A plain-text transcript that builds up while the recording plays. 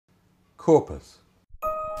Corpus.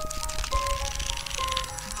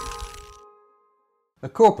 A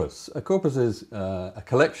corpus. A corpus is a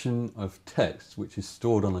collection of text which is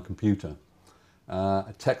stored on a computer.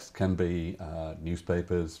 A text can be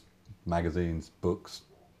newspapers, magazines, books,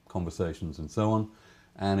 conversations and so on,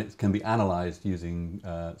 and it can be analysed using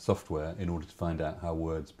software in order to find out how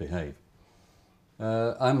words behave.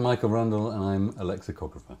 I'm Michael Rundle and I'm a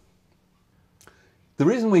lexicographer. The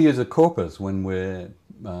reason we use a corpus when we're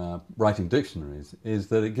writing dictionaries is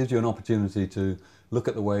that it gives you an opportunity to look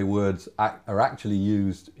at the way words are actually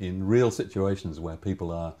used in real situations where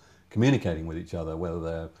people are communicating with each other,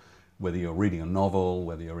 whether you're reading a novel,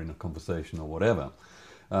 whether you're in a conversation or whatever.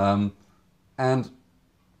 And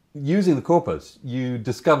using the corpus, you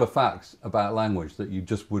discover facts about language that you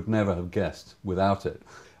just would never have guessed without it.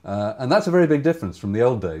 And that's a very big difference from the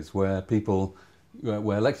old days where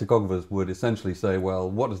lexicographers would essentially say, well,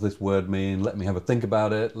 what does this word mean? Let me have a think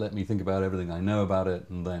about it. Let me think about everything I know about it,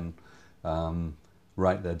 and then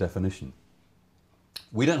write their definition.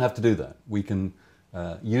 We don't have to do that. We can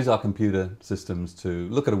use our computer systems to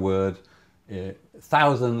look at a word,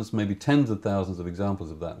 thousands, maybe tens of thousands of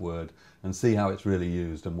examples of that word, and see how it's really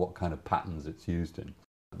used and what kind of patterns it's used in.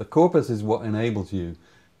 The corpus is what enables you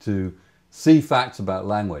to see facts about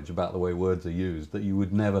language, about the way words are used, that you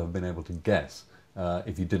would never have been able to guess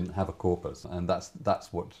if you didn't have a corpus. And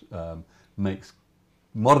that's what makes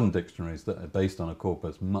modern dictionaries that are based on a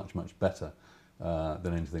corpus much, much better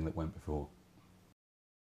than anything that went before.